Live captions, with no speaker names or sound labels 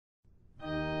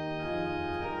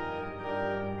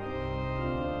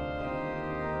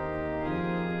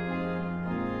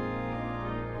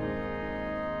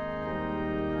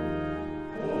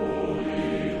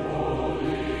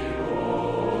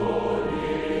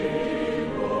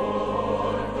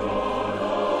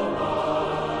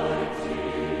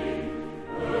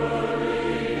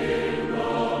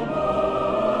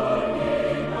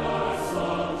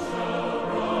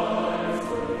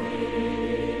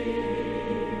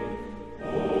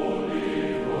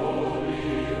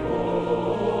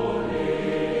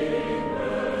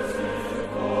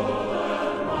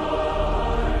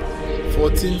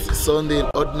14th Sunday in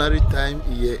Ordinary Time,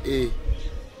 Year A.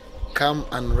 Come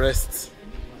and rest.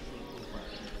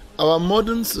 Our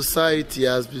modern society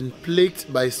has been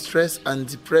plagued by stress and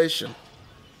depression.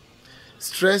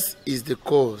 Stress is the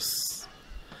cause,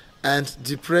 and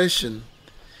depression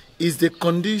is the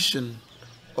condition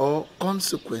or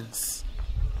consequence.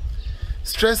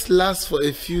 Stress lasts for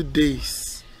a few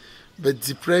days, but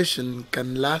depression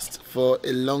can last for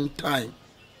a long time.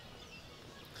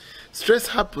 Stress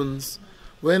happens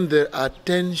when there are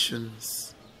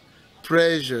tensions,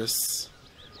 pressures,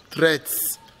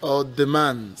 threats, or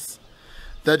demands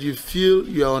that you feel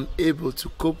you are unable to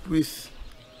cope with.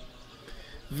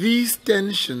 These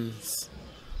tensions,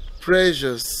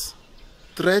 pressures,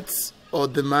 threats, or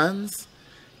demands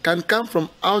can come from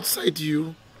outside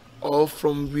you or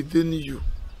from within you.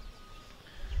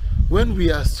 When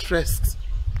we are stressed,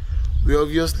 we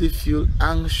obviously feel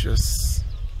anxious,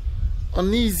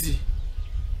 uneasy,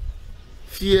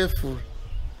 fearful,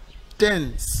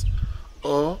 tense,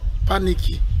 or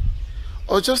panicky,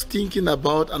 or just thinking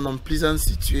about an unpleasant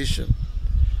situation,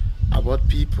 about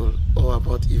people, or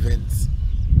about events.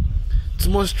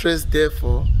 Too much stress,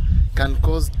 therefore, can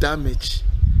cause damage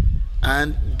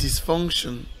and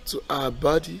dysfunction to our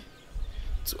body,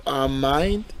 to our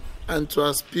mind, and to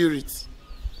our spirit.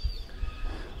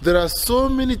 There are so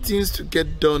many things to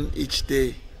get done each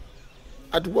day.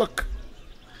 At work,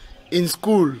 in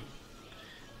school,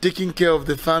 taking care of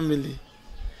the family,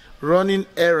 running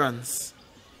errands,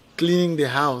 cleaning the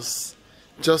house,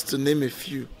 just to name a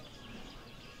few.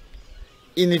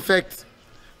 In effect,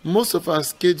 most of our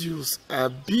schedules are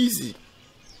busy.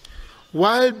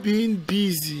 While being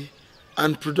busy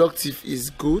and productive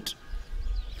is good,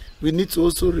 we need to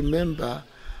also remember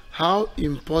how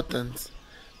important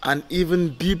and even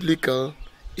biblical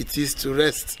it is to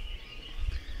rest.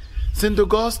 St.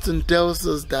 Augustine tells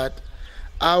us that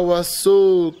our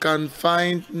soul can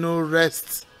find no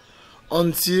rest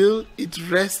until it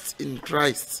rests in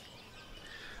Christ.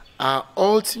 Our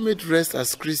ultimate rest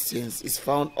as Christians is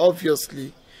found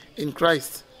obviously in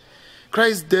Christ.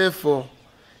 Christ, therefore,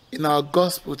 in our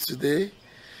gospel today,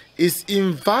 is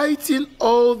inviting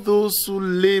all those who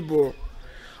labor,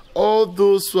 all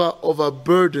those who are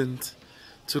overburdened,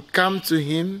 to come to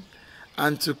Him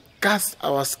and to cast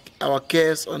our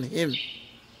cares on Him.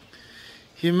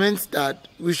 He meant that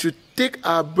we should take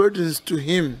our burdens to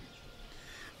Him.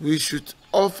 We should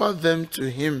offer them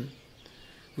to Him.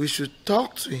 We should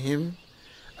talk to Him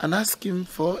and ask Him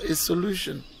for a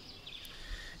solution.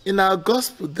 In our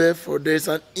gospel, therefore, there is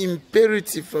an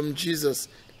imperative from Jesus: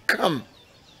 come.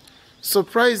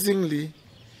 Surprisingly,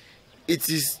 it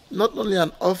is not only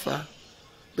an offer,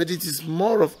 but it is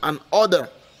more of an order.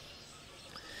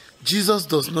 Jesus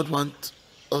does not want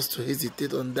us to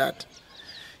hesitate on that.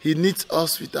 He needs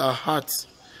us with our hearts,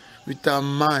 with our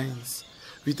minds,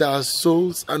 with our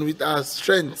souls, and with our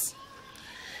strengths.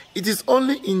 It is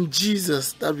only in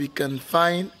Jesus that we can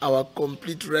find our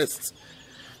complete rest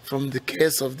from the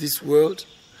cares of this world,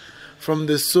 from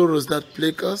the sorrows that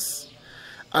plague us,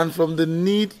 and from the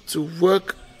need to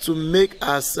work to make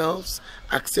ourselves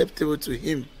acceptable to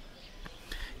Him.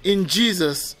 In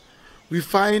Jesus, we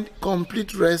find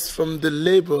complete rest from the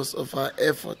labors of our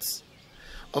efforts,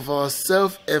 of our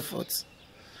self-efforts,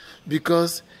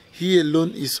 because He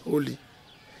alone is holy.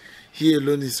 He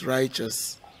alone is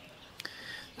righteous.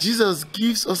 Jesus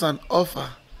gives us an offer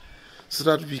so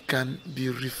that we can be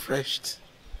refreshed.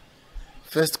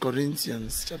 1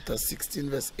 Corinthians chapter 16,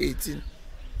 verse 18.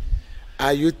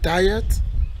 Are you tired?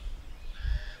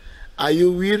 Are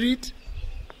you wearied?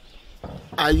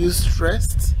 Are you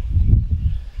stressed?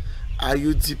 Are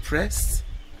you depressed?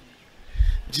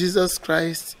 Jesus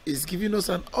Christ is giving us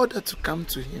an order to come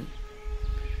to Him.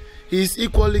 He is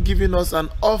equally giving us an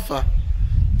offer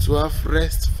to have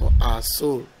rest for our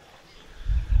soul.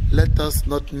 Let us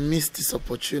not miss this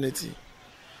opportunity.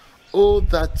 Oh,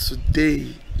 that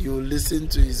today you will listen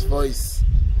to His voice.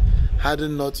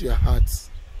 Harden not your hearts.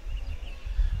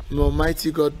 May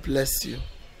Almighty God bless you,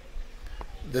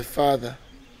 the Father,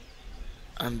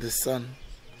 and the Son,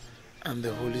 and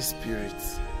the Holy Spirit.